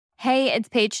Hey, it's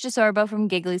Paige DeSorbo from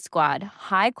Giggly Squad.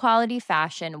 High quality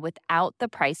fashion without the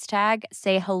price tag.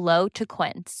 Say hello to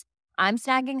Quince. I'm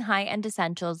snagging high-end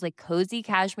essentials like cozy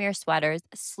cashmere sweaters,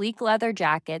 sleek leather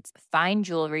jackets, fine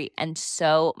jewelry, and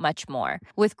so much more.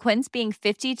 With Quince being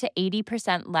 50 to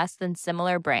 80% less than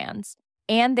similar brands.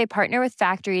 And they partner with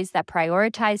factories that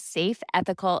prioritize safe,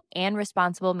 ethical, and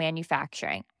responsible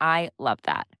manufacturing. I love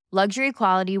that. Luxury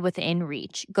quality within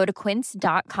reach. Go to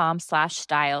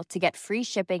quince.com/style to get free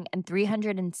shipping and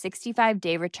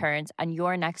 365-day returns on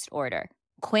your next order.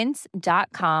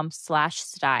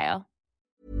 Quince.com/style.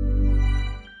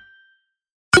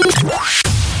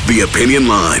 The Opinion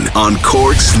Line on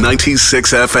Cork's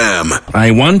 96 FM.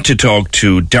 I want to talk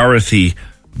to Dorothy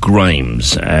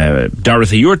Grimes.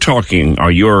 Dorothy, you're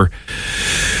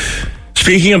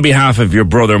speaking on behalf of your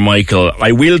brother Michael.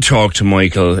 I will talk to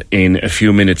Michael in a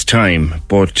few minutes' time,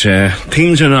 but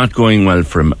things are not going well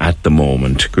for him at the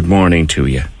moment. Good morning to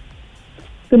you.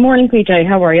 Good morning, PJ.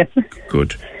 How are you?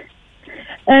 Good.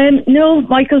 No,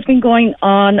 Michael's been going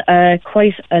on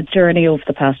quite a journey over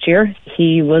the past year.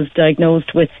 He was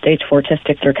diagnosed with stage 4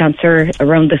 testicular cancer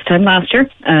around this time last year.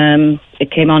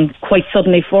 It came on quite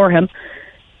suddenly for him.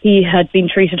 He had been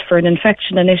treated for an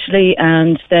infection initially,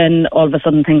 and then all of a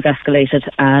sudden things escalated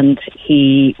and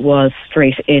he was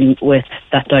straight in with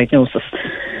that diagnosis.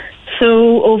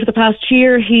 So over the past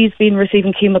year, he's been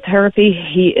receiving chemotherapy.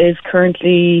 He is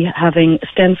currently having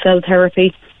stem cell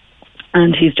therapy,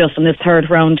 and he's just on his third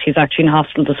round. He's actually in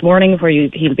hospital this morning, where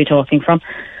he'll be talking from.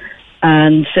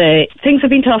 And things have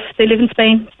been tough. They live in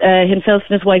Spain, himself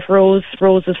and his wife Rose.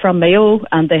 Rose is from Mayo,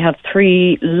 and they have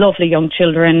 3 lovely young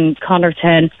children, Connor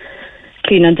 10,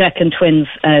 Clean and Declan twins.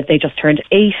 They just turned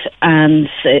 8, and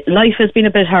life has been a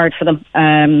bit hard for them.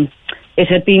 It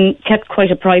had been kept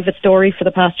quite a private story for the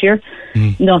past year.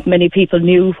 Not many people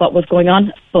knew what was going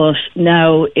on, but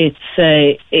now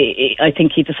I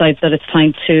think he decides that it's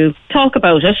time to talk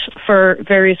about it for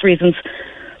various reasons.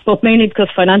 But mainly because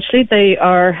financially they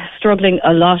are struggling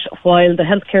a lot, while the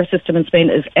healthcare system in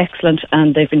Spain is excellent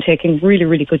and they've been taking really,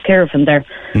 really good care of him there.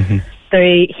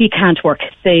 He can't work.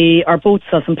 They are both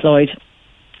self-employed.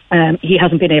 He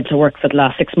hasn't been able to work for the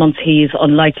last 6 months. He's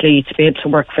unlikely to be able to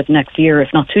work for the next year,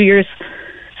 if not 2 years.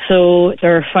 So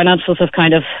their financials have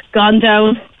kind of gone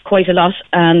down quite a lot,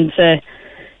 and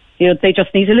they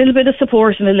just need a little bit of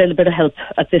support and a little bit of help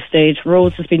at this stage.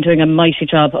 Rose has been doing a mighty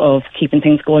job of keeping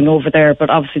things going over there, but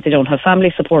obviously they don't have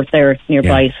family support there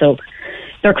nearby, so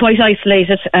they're quite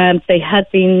isolated. They had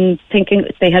been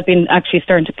actually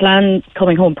starting to plan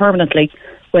coming home permanently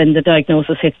when the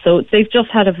diagnosis hit. So they've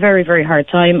just had a very, very hard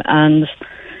time, and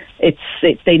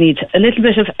they need a little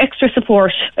bit of extra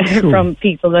support from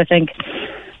people, I think.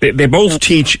 They both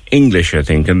teach English, I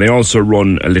think, and they also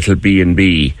run a little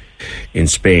B&B in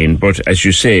Spain. But as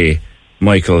you say,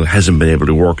 Michael hasn't been able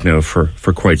to work now for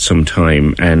quite some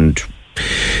time, and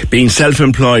being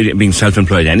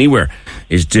self-employed anywhere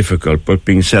is difficult, but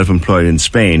being self-employed in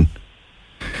Spain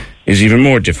is even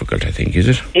more difficult, I think, is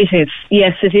it? It is.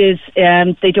 Yes, it is.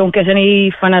 They don't get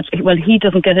any he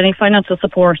doesn't get any financial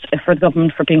support for the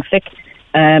government for being sick.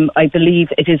 I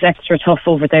believe it is extra tough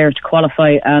over there to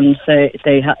qualify, and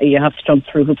you have to jump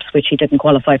through hoops, which he didn't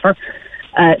qualify for.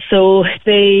 So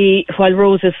while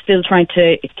Rose is still trying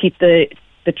to keep the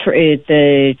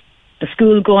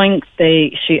school going,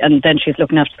 and then she's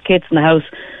looking after the kids in the house.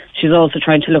 She's also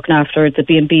trying to look after the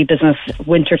B&B business.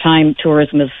 Wintertime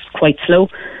tourism is quite slow,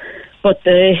 but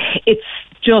it's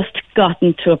just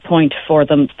gotten to a point for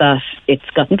them that it's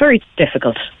gotten very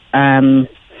difficult. And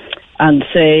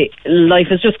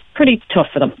life is just pretty tough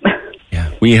for them. Yeah,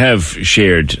 we have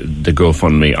shared the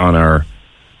GoFundMe on our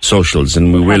socials,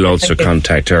 and we will also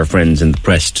contact our friends in the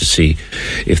press to see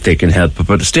if they can help.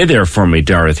 But stay there for me,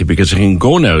 Dorothy, because I can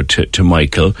go now to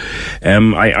Michael.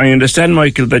 I understand,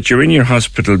 Michael, that you're in your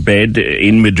hospital bed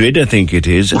in Madrid, I think it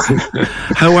is.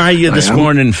 How are you this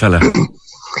morning, fella?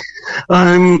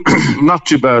 I'm not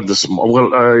too bad this morning.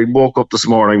 Well, I woke up this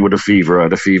morning with a fever. I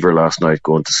had a fever last night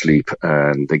going to sleep,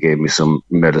 and they gave me some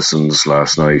medicines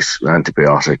last night,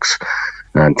 antibiotics,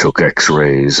 and took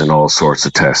x-rays and all sorts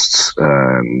of tests.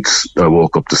 And I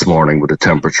woke up this morning with a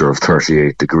temperature of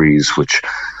 38 degrees, which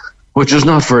is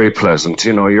not very pleasant.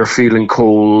 You know, you're feeling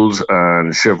cold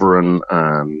and shivering,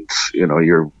 and, you know,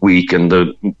 you're weak, and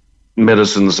the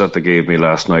medicines that they gave me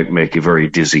last night make you very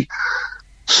dizzy.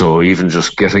 So even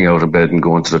just getting out of bed and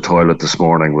going to the toilet this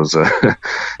morning was a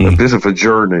bit of a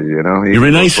journey, you know. You're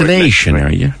in isolation,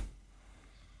 are you?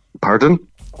 Pardon?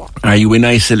 Are you in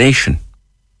isolation?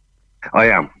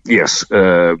 I am, yes.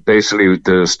 Basically,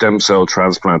 the stem cell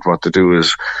transplant, what to do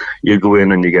is you go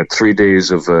in and you get 3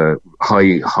 days of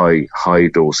high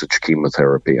dosage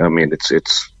chemotherapy. I mean,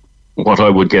 it's what I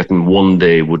would get in 1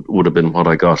 day would have been what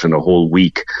I got in a whole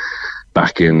week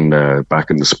back in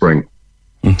the spring.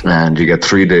 And you get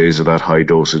 3 days of that high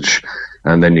dosage,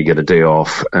 and then you get a day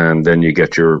off, and then you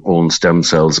get your own stem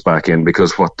cells back in,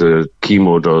 because what the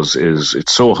chemo does is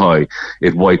it's so high,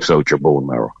 it wipes out your bone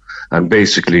marrow. And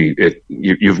basically,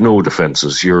 you've no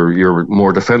defenses. You're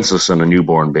more defenseless than a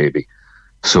newborn baby.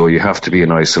 So you have to be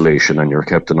in isolation, and you're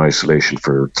kept in isolation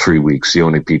for 3 weeks. The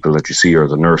only people that you see are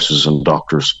the nurses and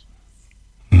doctors.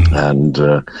 And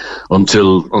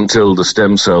until the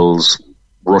stem cells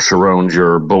rush around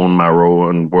your bone marrow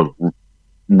and will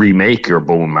remake your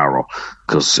bone marrow,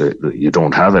 because you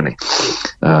don't have any.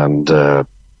 And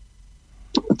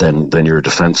then your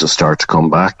defenses start to come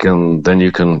back, and then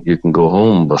you can go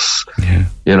home. But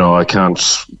I can't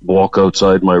walk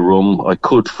outside my room. I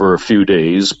could for a few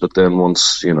days, but then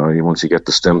once you get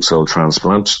the stem cell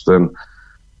transplant, then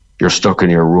you're stuck in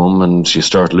your room and you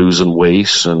start losing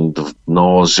weight and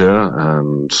nausea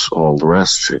and all the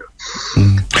rest.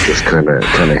 Just kind of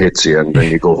hits you, and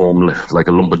then you go home like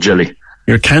a lump of jelly.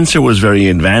 Your cancer was very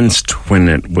advanced when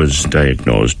it was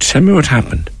diagnosed. Tell me what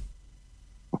happened.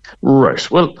 Right.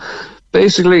 Well,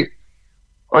 basically,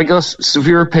 I got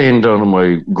severe pain down in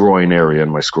my groin area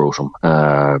and my scrotum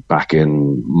back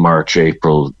in March,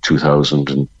 April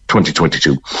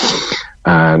 2022.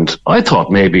 And I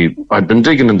thought maybe I'd been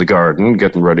digging in the garden,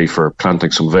 getting ready for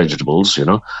planting some vegetables,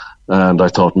 and I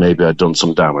thought maybe I'd done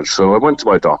some damage. So I went to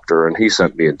my doctor, and he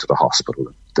sent me into the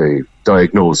hospital. They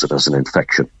diagnosed it as an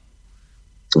infection,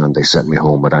 and they sent me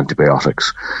home with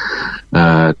antibiotics.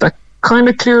 That kind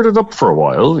of cleared it up for a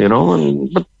while,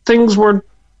 but things weren't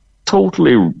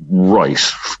totally right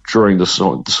during the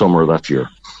summer of that year.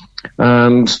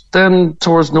 And then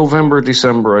towards November,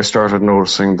 December, I started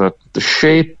noticing that the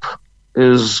shape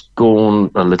is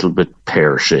going a little bit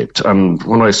pear-shaped. And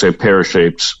when I say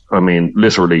pear-shaped, I mean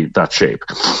literally that shape.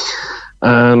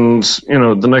 And,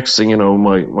 the next thing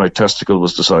my testicle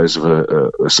was the size of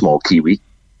a small kiwi.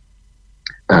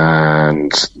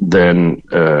 And then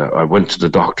I went to the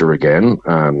doctor again,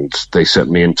 and they sent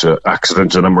me into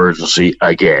accident and emergency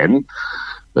again,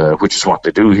 which is what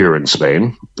they do here in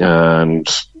Spain. And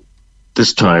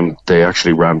this time they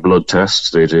actually ran blood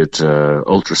tests. They did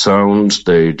ultrasound.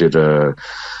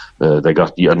 They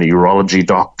got a neurology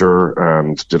doctor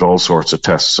and did all sorts of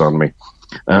tests on me.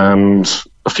 And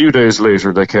a few days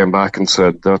later, they came back and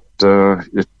said that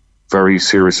it very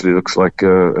seriously looks like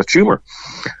a tumor.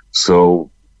 So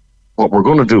what we're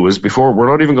going to do is, we're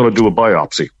not even going to do a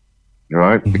biopsy,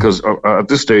 right? Mm-hmm. Because at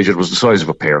this stage it was the size of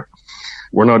a pear.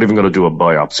 We're not even going to do a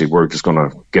biopsy. We're just going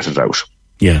to get it out.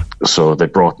 Yeah. So they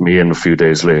brought me in a few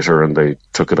days later, and they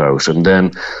took it out. And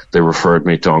then they referred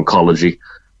me to oncology,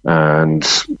 and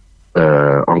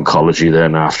oncology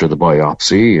then after the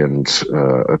biopsy, and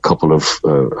a couple of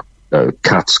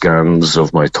CAT scans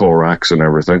of my thorax and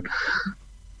everything.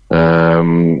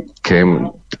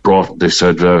 They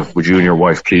said, would you and your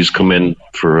wife please come in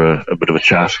for a bit of a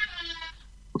chat,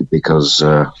 because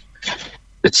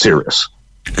it's serious.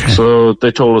 Okay. So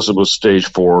they told us it was stage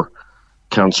 4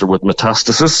 cancer with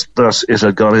metastasis, that it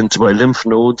had gone into my lymph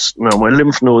nodes. Now, my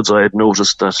lymph nodes, I had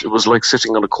noticed that it was like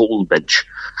sitting on a cold bench.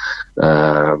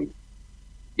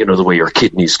 The way your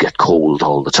kidneys get cold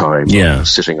all the time,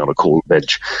 sitting on a cold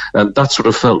bench. And that's what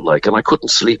it felt like. And I couldn't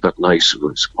sleep at night. It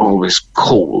was always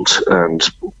cold. And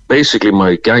basically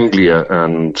my ganglia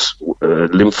and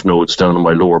lymph nodes down in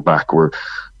my lower back were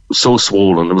so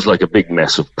swollen. It was like a big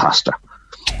mess of pasta,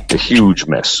 a huge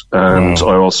mess. And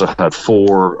I also had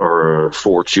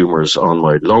four tumors on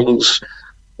my lungs,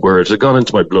 where it had gone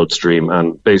into my bloodstream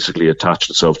and basically attached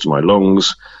itself to my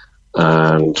lungs.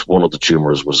 And one of the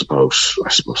tumors was about, I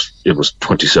suppose, it was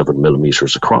 27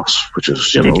 millimeters across, which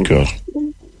is,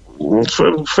 it's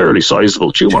a fairly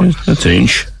sizable tumor. That's an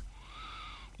inch.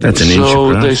 That's an inch.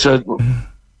 So they said,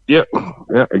 yeah,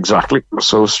 exactly.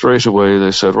 So straight away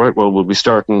they said, right, well, we'll be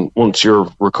starting, once you're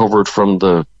recovered from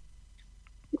the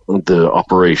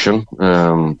operation,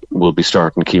 we'll be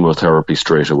starting chemotherapy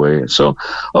straight away. So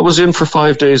I was in for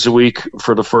 5 days a week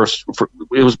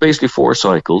it was basically 4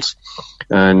 cycles,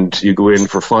 and you go in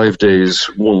for 5 days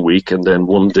 1 week, and then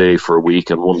 1 day for a week,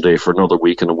 and 1 day for another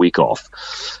week, and a week off.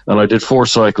 And I did 4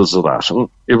 cycles of that, and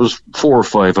it was 4 or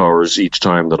 5 hours each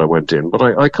time that I went in, but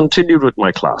I continued with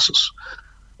my classes.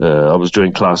 I was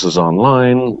doing classes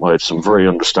online. I had some very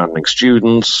understanding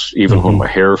students, even when my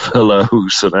hair fell out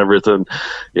and everything.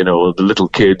 The little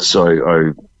kids,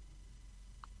 I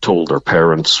told their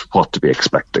parents what to be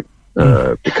expecting.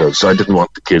 because I didn't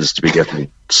want the kids to be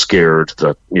getting scared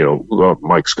that, well,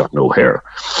 Mike's got no hair.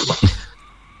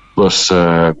 But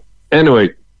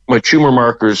anyway, my tumour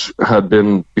markers had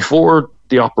been, before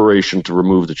the operation to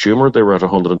remove the tumour, they were at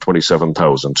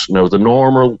 127,000. Now, the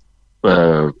normal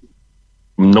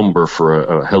number for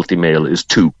a healthy male is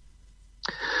 2.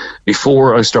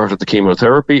 Before I started the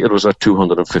chemotherapy, it was at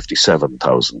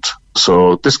 257,000.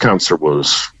 So this cancer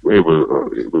was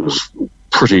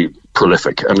pretty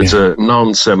prolific, and it's a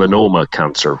non-seminoma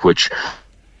cancer, which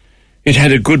it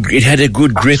had a good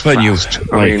grip on you,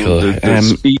 Michael. The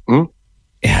speed,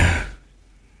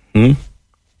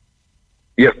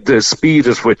 Yeah, the speed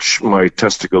at which my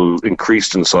testicle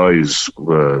increased in size,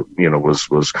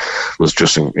 was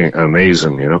just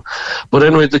amazing, But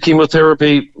anyway, the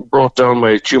chemotherapy brought down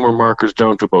my tumour markers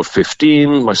down to about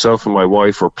 15. Myself and my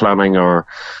wife were planning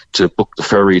to book the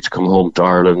ferry to come home to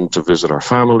Ireland to visit our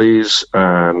families,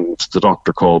 and the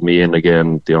doctor called me in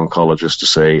again, the oncologist, to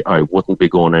say I wouldn't be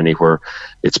going anywhere.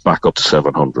 It's back up to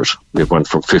 700. It went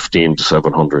from 15 to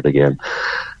 700 again.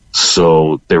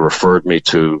 So they referred me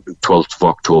to 12th of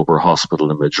October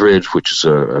Hospital in Madrid, which is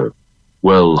a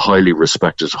highly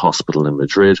respected hospital in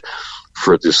Madrid,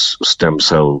 for this stem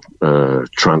cell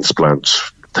transplant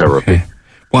therapy. Okay.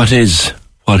 What is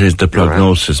the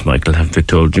prognosis, Michael? Have they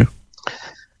told you?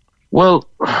 Well,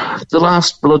 the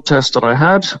last blood test that I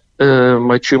had,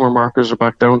 my tumour markers are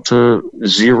back down to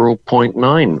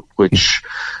 0.9, which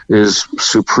is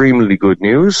supremely good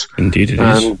news. Indeed it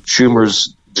is. And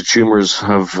the tumours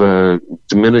have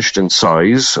diminished in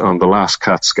size on the last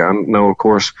CAT scan. Now, of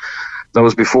course, that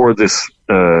was before this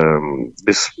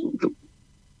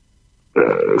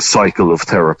cycle of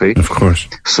therapy. Of course.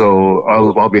 So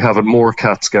I'll be having more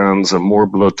CAT scans and more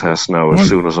blood tests now as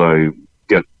soon as I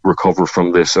recover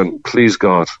from this. And please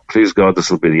God, this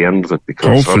will be the end of it.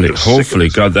 Because hopefully,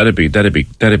 God, that'd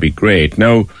be great.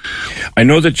 Now, I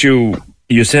know that you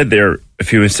said there a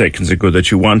few seconds ago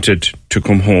that you wanted to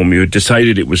come home. You had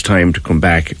decided it was time to come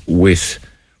back with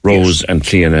Rose and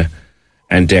Cleana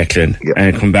and Declan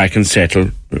and come back and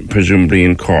settle, presumably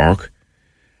in Cork.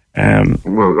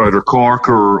 Well, either Cork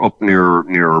or up near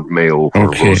Mayo, where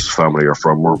Rose's family are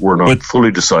from. We're not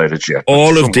fully decided yet.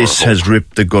 All of this has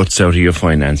ripped the guts out of your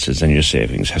finances and your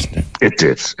savings, hasn't it?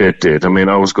 It did. I mean,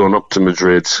 I was going up to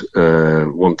Madrid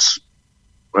once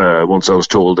I was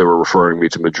told they were referring me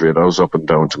to Madrid. I was up and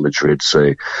down to Madrid,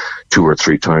 say, 2 or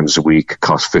 3 times a week. It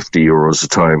cost €50 a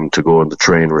time to go on the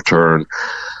train return.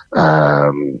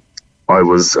 I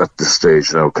was at this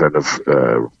stage now kind of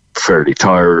fairly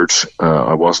tired.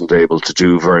 I wasn't able to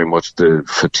do very much. The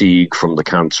fatigue from the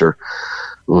cancer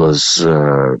was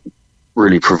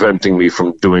really preventing me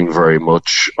from doing very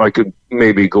much. I could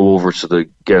maybe go over to the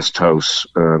guest house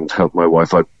and help my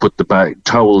wife. I'd put the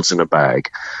towels in a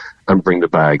bag and bring the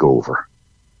bag over.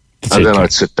 And then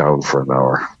I'd sit down for an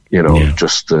hour,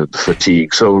 just the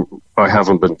fatigue. So I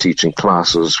haven't been teaching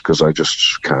classes because I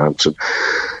just can't. And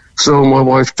so my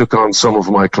wife took on some of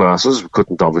my classes. We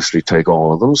couldn't obviously take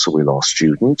all of them, so we lost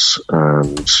students.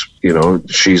 And,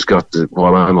 she's got,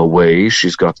 while I'm away,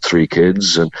 she's got 3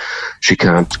 kids, and she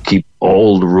can't keep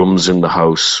all the rooms in the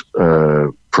house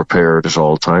prepared at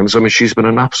all times. I mean, she's been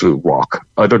an absolute rock.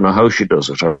 I don't know how she does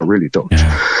it. I really don't.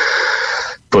 Yeah.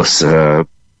 But,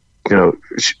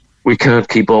 we can't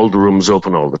keep all the rooms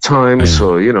open all the time.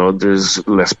 So, there's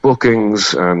less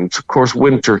bookings. And, of course,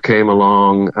 winter came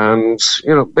along. And,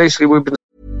 basically we've been...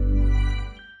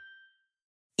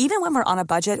 Even when we're on a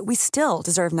budget, we still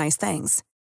deserve nice things.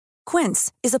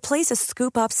 Quince is a place to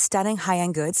scoop up stunning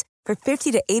high-end goods for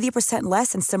 50 to 80%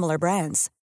 less than similar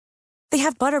brands. They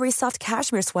have buttery soft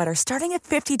cashmere sweaters starting at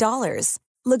 $50,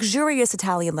 luxurious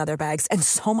Italian leather bags, and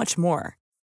so much more.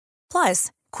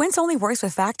 Plus, Quince only works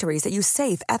with factories that use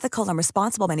safe, ethical, and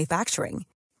responsible manufacturing.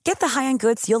 Get the high-end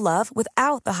goods you'll love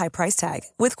without the high price tag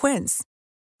with Quince.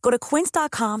 Go to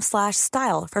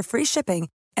quince.com/style for free shipping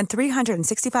and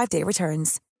 365-day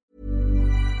returns.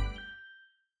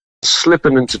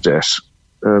 Slipping into debt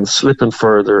and slipping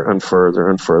further and further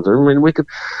and further. I mean,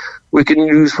 we can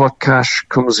use what cash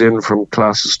comes in from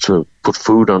classes to put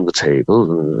food on the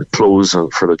table, clothes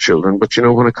for the children. But,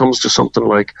 when it comes to something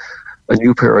like a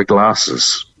new pair of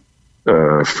glasses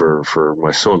for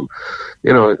my son,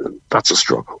 that's a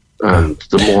struggle. And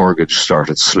the mortgage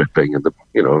started slipping, and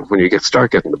when you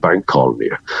start getting the bank calling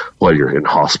you while you're in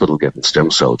hospital getting stem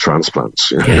cell transplants,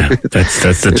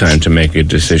 that's the time to make a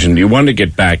decision. You want to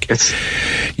get back.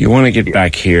 You want to get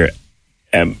back here.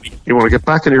 You want to get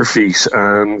back on your feet,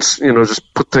 and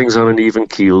just put things on an even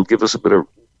keel. Give us a bit of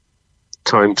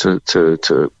time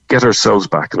to get ourselves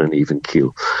back on an even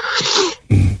keel.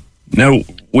 Now,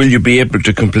 will you be able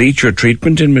to complete your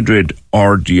treatment in Madrid,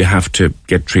 or do you have to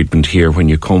get treatment here when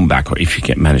you come back, or if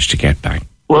you manage to get back?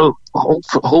 Well,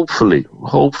 hopefully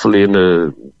in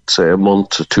a month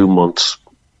to 2 months,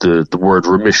 the word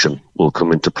remission will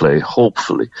come into play.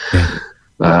 Hopefully. Yeah.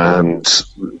 And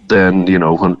then,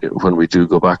 when we do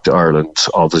go back to Ireland,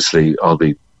 obviously I'll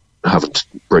be having to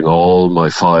bring all my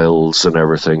files and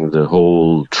everything, the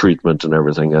whole treatment and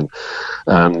everything, and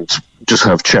just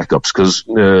have checkups, because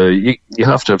you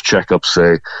have to have checkups,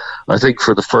 say, I think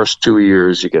for the first 2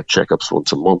 years you get checkups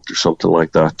once a month or something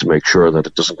like that to make sure that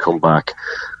it doesn't come back.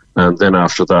 And then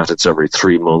after that, it's every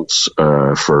 3 months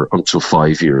for until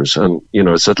 5 years. And,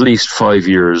 it's at least 5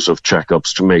 years of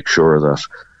checkups to make sure that,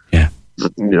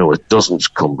 it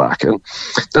doesn't come back. And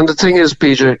the thing is,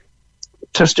 PJ,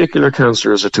 testicular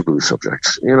cancer is a taboo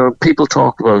subject. People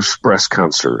talk about breast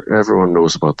cancer. Everyone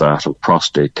knows about that, and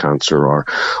prostate cancer, or,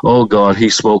 oh God, he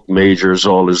smoked majors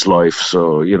all his life,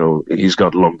 so, he's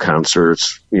got lung cancer.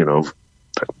 It's,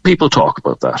 people talk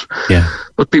about that. Yeah.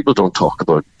 But people don't talk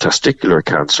about testicular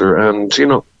cancer. And,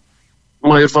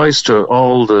 my advice to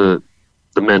all the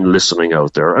men listening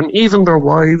out there, and even their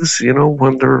wives,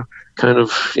 when they're kind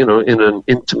of, in an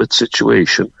intimate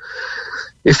situation,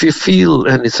 if you feel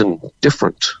anything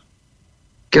different,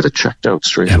 get it checked out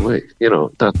straight away.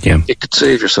 It could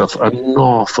save yourself an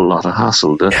awful lot of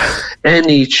hassle.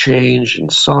 Any change in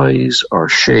size or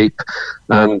shape,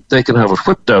 and they can have it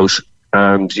whipped out,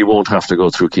 and you won't have to go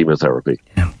through chemotherapy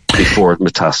before it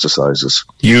metastasizes.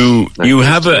 You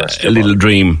have a little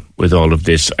dream with all of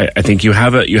this. I think you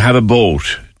have a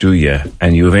boat, do you?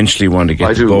 And you eventually want to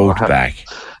get the boat back.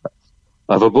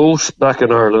 I have a boat back in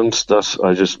Ireland that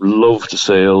I just love to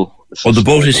sail. The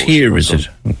boat is here, is it?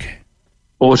 Okay.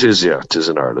 Oh, it is, yeah. It is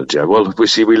in Ireland, yeah. Well,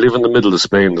 we live in the middle of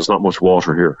Spain. There's not much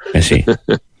water here. I see.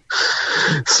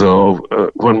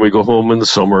 So when we go home in the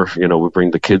summer, we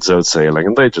bring the kids out sailing,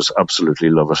 and they just absolutely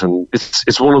love it. And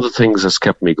it's one of the things that's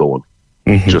kept me going.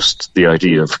 Mm-hmm. Just the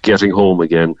idea of getting home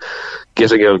again,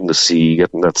 getting out in the sea,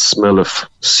 getting that smell of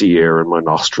sea air in my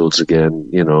nostrils again,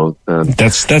 And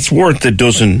that's worth a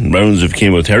dozen rounds of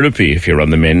chemotherapy if you're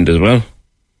on the mend as well.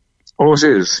 Oh, it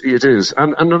is.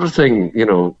 And another thing,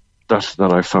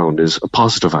 that I found is a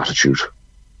positive attitude.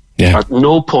 Yeah. At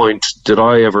no point did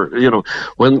I ever,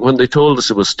 when they told us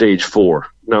it was stage 4.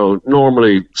 Now,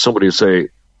 normally somebody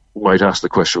might ask the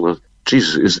question, well,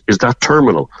 Jesus, is that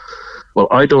terminal? Well,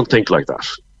 I don't think like that.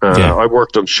 I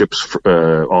worked on ships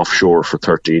offshore for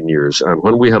 13 years, and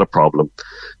when we had a problem,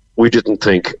 we didn't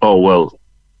think, oh, well,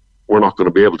 we're not going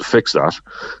to be able to fix that.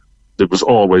 There was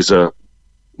always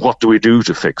what do we do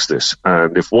to fix this?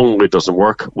 And if one way doesn't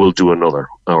work, we'll do another,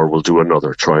 or we'll do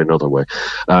another, try another way.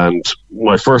 And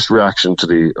my first reaction to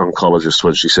the oncologist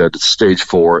when she said, it's stage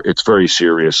 4, it's very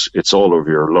serious, it's all over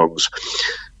your lungs.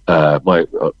 Right,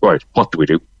 what do we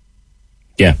do?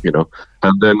 Yeah.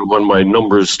 And then when my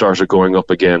numbers started going up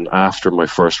again after my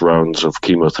first rounds of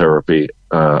chemotherapy,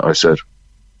 I said,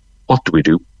 what do we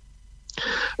do?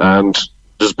 And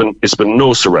it's been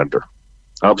no surrender.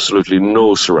 Absolutely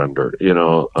no surrender. Good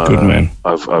man.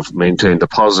 I've maintained a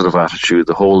positive attitude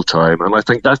the whole time, and I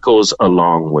think that goes a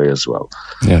long way as well.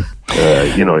 Yeah.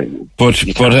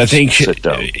 But I think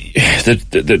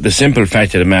the simple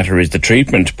fact of the matter is the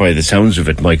treatment, by the sounds of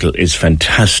it, Michael, is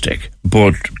fantastic.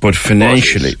 But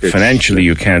financially,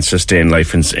 you can't sustain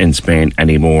life in Spain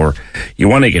anymore. You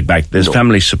want to get back. There's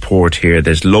family support here.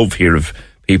 There's love here of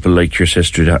people like your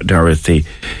sister Dorothy,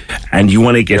 and you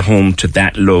want to get home to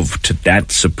that love, to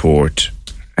that support,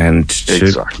 and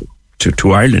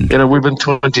to Ireland. We've been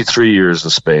 23 years in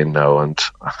Spain now, and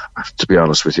to be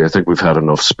honest with you, I think we've had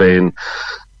enough. Spain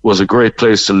was a great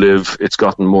place to live. It's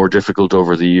gotten more difficult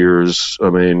over the years. I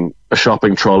mean, a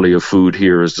shopping trolley of food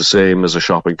here is the same as a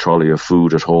shopping trolley of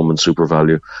food at home in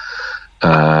SuperValu,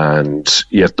 and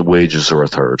yet the wages are a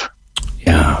third.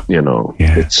 Yeah,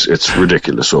 it's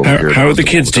ridiculous over here. How are the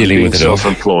kids dealing with it?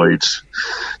 Self-employed.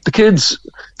 The kids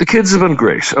have been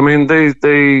great. I mean,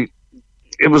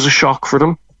 it was a shock for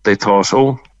them. They thought,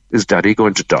 oh, is Daddy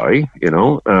going to die?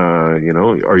 Are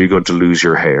you going to lose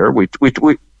your hair? We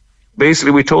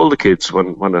basically we told the kids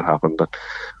when it happened that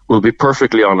we'll be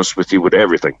perfectly honest with you with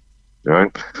everything.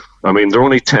 Right? I mean, they're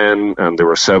only 10 and they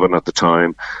were 7 at the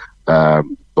time,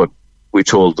 but we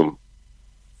told them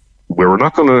we were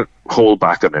not going to hold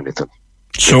back on anything.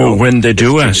 So when they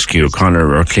do ask you,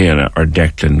 Conor or Cleana or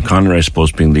Declan, Conor, I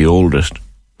suppose, being the oldest,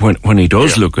 when he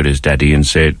does look at his daddy and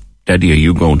say, Daddy, are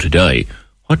you going to die?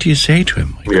 What do you say to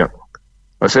him, Michael? Yeah.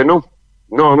 I say, no,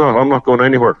 I'm not going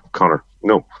anywhere, Conor.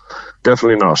 No,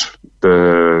 definitely not.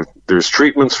 There's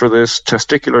treatments for this.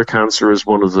 Testicular cancer is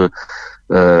one of the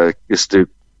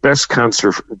best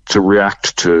cancer to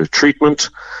react to treatment,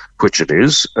 which it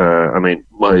is. I mean,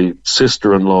 my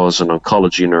sister-in-law is an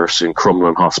oncology nurse in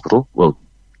Crumlin Hospital. Well,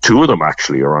 two of them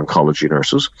actually are oncology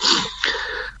nurses.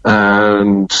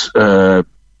 And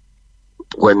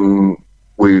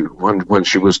when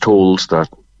she was told that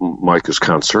Mike is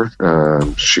cancer,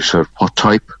 she said, "What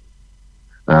type?"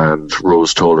 And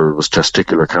Rose told her it was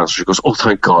testicular cancer. She goes, "Oh,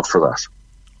 thank God for that."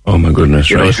 Oh my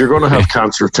goodness! You know, if you're going to have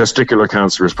cancer, testicular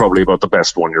cancer is probably about the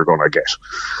best one you're going to get,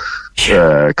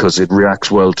 because it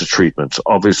reacts well to treatment.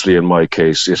 Obviously, in my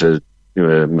case, it had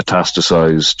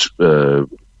metastasized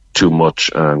too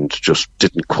much and just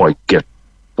didn't quite get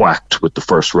whacked with the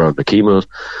first round of chemo,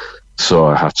 so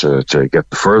I had to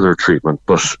get the further treatment.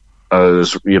 But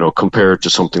as compared to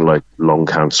something like lung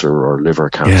cancer or liver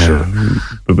cancer,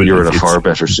 but you're in a far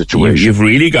better situation. You've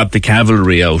really got the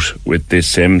cavalry out with this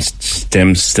stem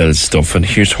cell stuff, and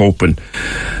here's hoping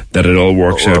that it all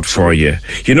works out for you.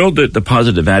 You know, the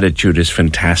positive attitude is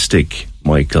fantastic,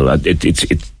 Michael.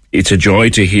 It's a joy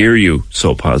to hear you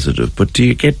so positive. But do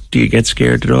you get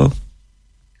scared at all?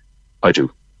 I do.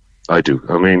 I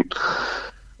mean,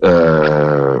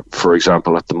 for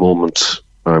example, at the moment,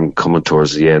 I'm coming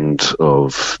towards the end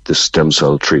of this stem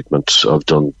cell treatment. I've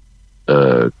done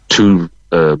two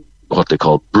what they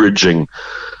call bridging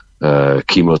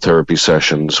chemotherapy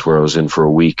sessions, where I was in for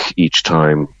a week each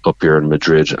time up here in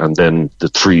Madrid, and then the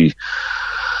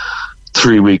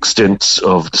three-week stints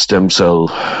of the stem cell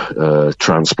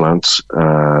transplants.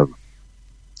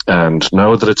 And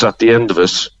now that it's at the end of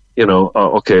it,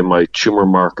 okay, my tumor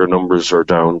marker numbers are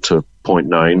down to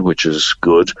 0.9, which is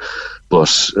good, but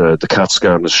the CAT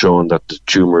scan has shown that the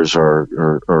tumors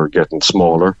are getting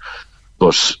smaller.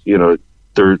 But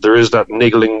there is that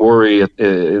niggling worry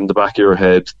in the back of your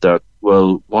head that,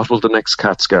 well, what will the next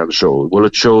CAT scan show? Will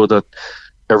it show that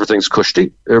everything's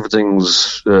cushy,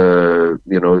 everything's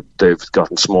they've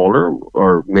gotten smaller,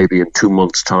 or maybe in 2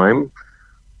 months' time,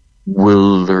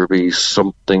 will there be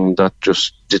something that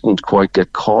just didn't quite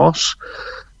get caught?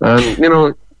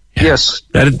 And yes,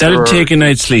 that'd take a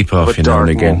night's sleep off now and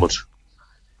again. Moment.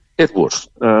 It would,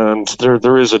 and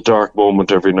there is a dark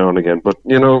moment every now and again. But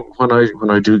when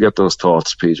I do get those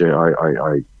thoughts, PJ,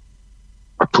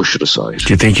 I push it aside.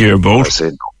 Do you think you're a boat? I say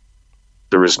no.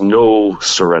 There is no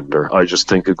surrender. I just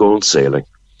think of going sailing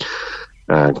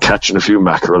and catching a few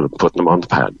mackerel and putting them on the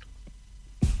pan.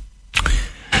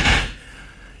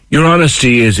 Your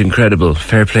honesty is incredible.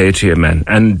 Fair play to you, man.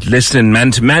 And listening,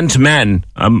 man to man,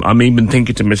 I'm even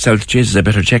thinking to myself, Jesus, I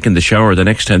better check in the shower the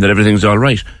next time that everything's all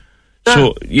right. Yeah,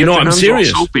 so, I'm serious.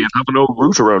 Soapy and have an old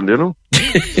root around,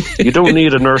 You don't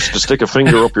need a nurse to stick a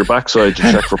finger up your backside to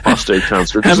check for prostate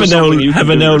cancer. Have an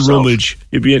old rummage.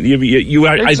 You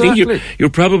are. Exactly. I think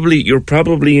you're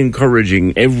probably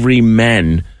encouraging every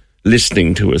man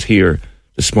listening to us here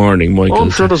this morning, Michael. I'm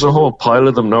sure there's a whole pile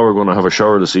of them now. We're going to have a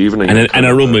shower this evening, and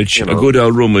a rummage, a good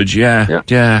old rummage. Yeah.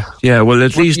 Well,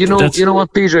 at least you know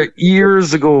what, PJ.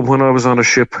 Years ago, when I was on a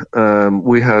ship,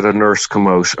 we had a nurse come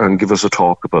out and give us a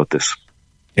talk about this.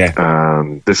 Yeah.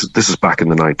 This is back in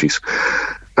the 90s,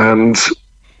 and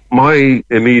my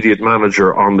immediate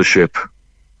manager on the ship,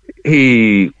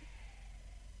 he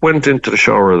went into the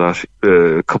shower that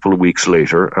a couple of weeks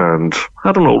later and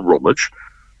had an old rummage,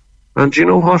 and you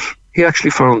know what? He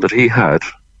actually found that he had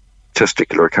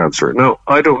testicular cancer. Now,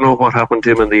 I don't know what happened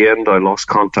to him in the end. I lost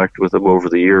contact with him over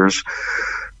the years.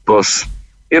 But,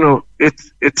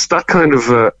 it's that kind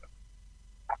of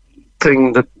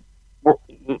thing that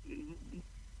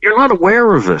you're not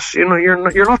aware of this.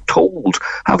 You're not told.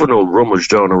 Have an old rummage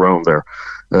down around there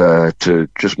to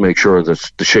just make sure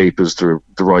that the shape is the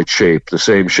right shape, the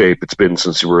same shape it's been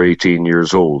since you were 18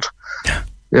 years old.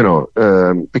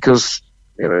 Because,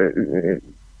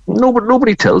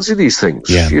 Nobody tells you these things.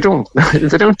 Yeah. They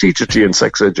don't teach it to you in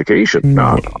sex education.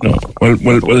 No.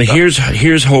 Well,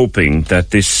 here's hoping that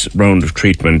this round of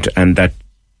treatment and that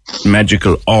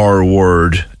magical R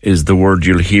word is the word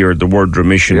you'll hear, the word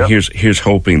remission. Yeah. Here's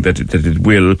hoping that it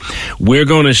will. We're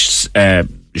going to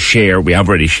share. We have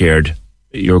already shared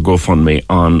your GoFundMe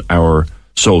on our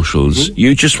socials. Mm-hmm.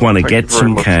 You just want to get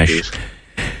some cash.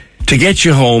 To get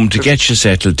you home, to get you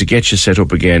settled, to get you set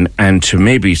up again, and to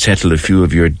maybe settle a few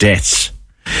of your debts.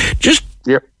 Just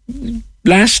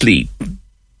lastly,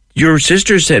 your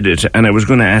sister said it, and I was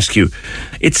going to ask you,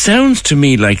 it sounds to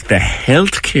me like the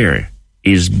healthcare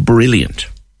is brilliant.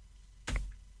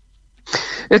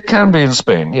 It can be in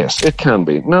Spain, yes, it can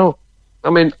be. Now, I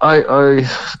mean, I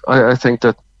think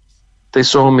that they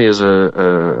saw me as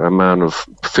a man of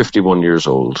 51 years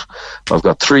old. I've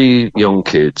got 3 young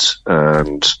kids,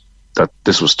 and that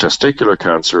this was testicular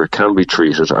cancer. It can be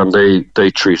treated, and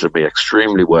they treated me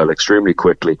extremely well, extremely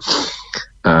quickly,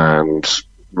 and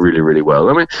really, really well.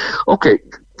 I mean, okay,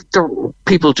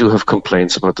 people do have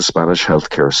complaints about the Spanish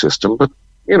healthcare system, but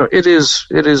it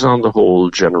is on the whole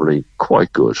generally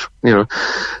quite good.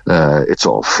 It's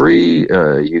all free.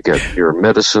 You get your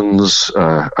medicines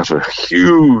at a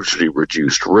hugely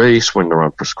reduced rate when they're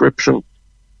on prescription.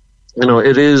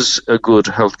 It is a good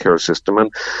healthcare system,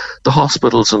 and the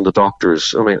hospitals and the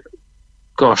doctors, I mean,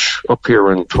 gosh, up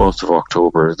here in 12th of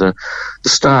October, the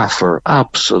staff are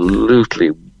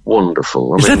absolutely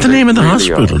wonderful. Is that the name of the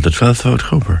hospital, the 12th of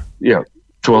October? Yeah,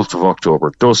 12th of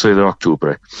October, 12 de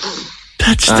Octubre.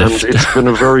 And it's been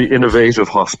a very innovative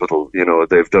hospital.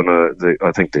 They've done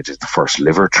I think they did the first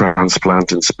liver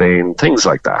transplant in Spain, things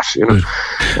like that. And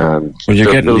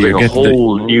they're building a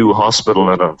whole new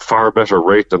hospital at a far better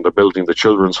rate than they're building the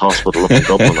children's hospital up in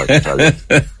Dublin, I can tell you.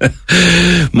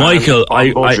 Michael,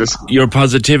 your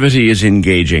positivity is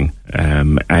engaging,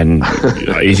 and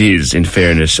it is, in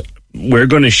fairness. We're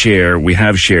going to share, we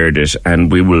have shared it,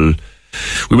 and we will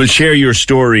share your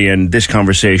story, and this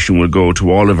conversation will go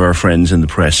to all of our friends in the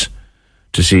press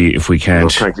to see if we can't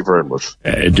thank you very much.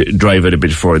 Drive it a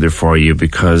bit further for you,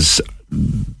 because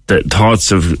the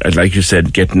thoughts of, like you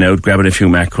said, getting out, grabbing a few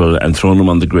mackerel and throwing them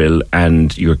on the grill,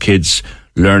 and your kids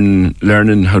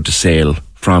learning how to sail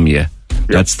from you,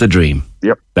 that's the dream.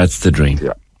 Yep. That's the dream.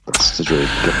 Yep. That's the dream.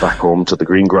 Get back home to the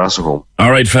green grass at home.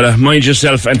 All right, fella. Mind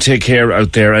yourself and take care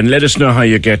out there, and let us know how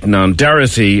you're getting on.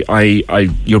 Dorothy,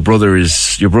 your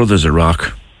brother's a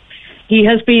rock. He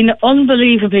has been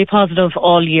unbelievably positive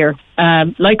all year.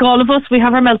 Like all of us, we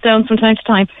have our meltdowns from time to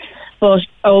time, but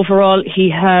overall, he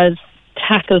has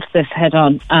tackled this head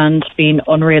on and been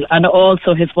unreal. And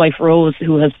also his wife Rose,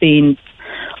 who has been,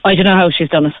 I don't know how she's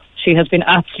done it. She has been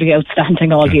absolutely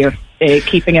outstanding all year,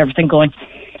 keeping everything going.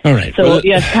 All right. So,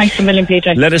 yes, thanks a million,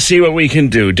 PJ. Let us see what we can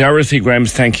do. Dorothy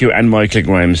Grimes, thank you, and Michael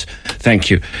Grimes, thank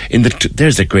you.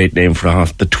 There's a great name for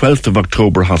the 12th of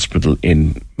October Hospital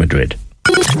in Madrid.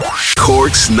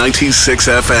 Cork's 96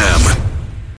 FM.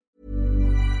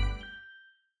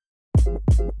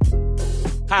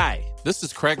 Hi, this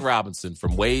is Craig Robinson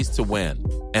from Ways to Win,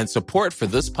 and support for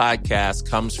this podcast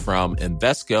comes from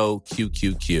Invesco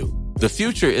QQQ. The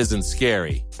future isn't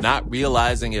scary. Not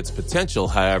realizing its potential,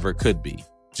 however, could be.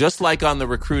 Just like on the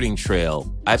recruiting trail,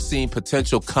 I've seen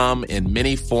potential come in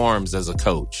many forms as a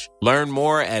coach. Learn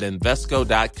more at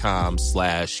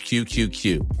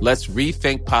Invesco.com/QQQ. Let's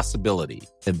rethink possibility.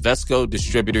 Invesco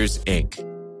Distributors, Inc.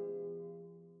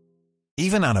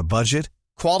 Even on a budget,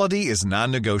 quality is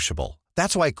non-negotiable.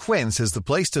 That's why Quince is the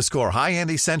place to score high-end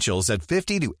essentials at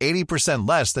 50 to 80%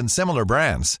 less than similar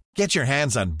brands. Get your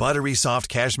hands on buttery soft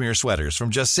cashmere sweaters from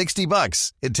just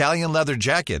 $60, Italian leather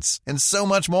jackets, and so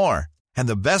much more. And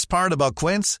the best part about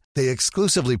Quince, they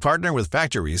exclusively partner with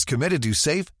factories committed to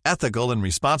safe, ethical, and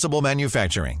responsible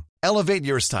manufacturing. Elevate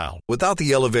your style without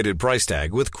the elevated price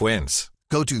tag with Quince.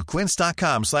 Go to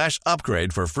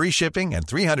quince.com/upgrade for free shipping and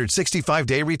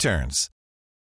 365-day returns.